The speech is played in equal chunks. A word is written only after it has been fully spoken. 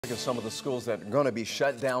Look at some of the schools that are going to be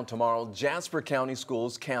shut down tomorrow. Jasper County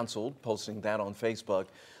Schools canceled, posting that on Facebook.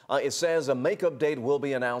 It says a makeup date will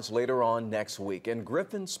be announced later on next week. And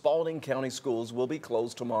Griffin Spalding County Schools will be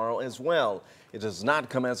closed tomorrow as well. It does not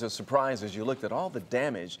come as a surprise as you looked at all the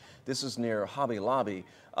damage. This is near Hobby Lobby.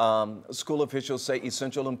 School officials say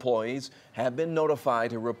essential employees have been notified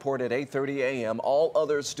to report at 8:30 a.m. All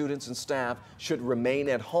other students and staff should remain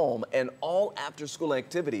at home, and all after-school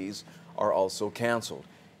activities are also canceled.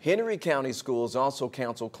 Henry County Schools also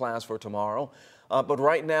canceled class for tomorrow, but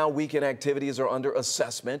right now weekend activities are under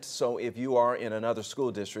assessment. So if you are in another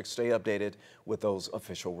school district, stay updated with those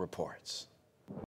official reports.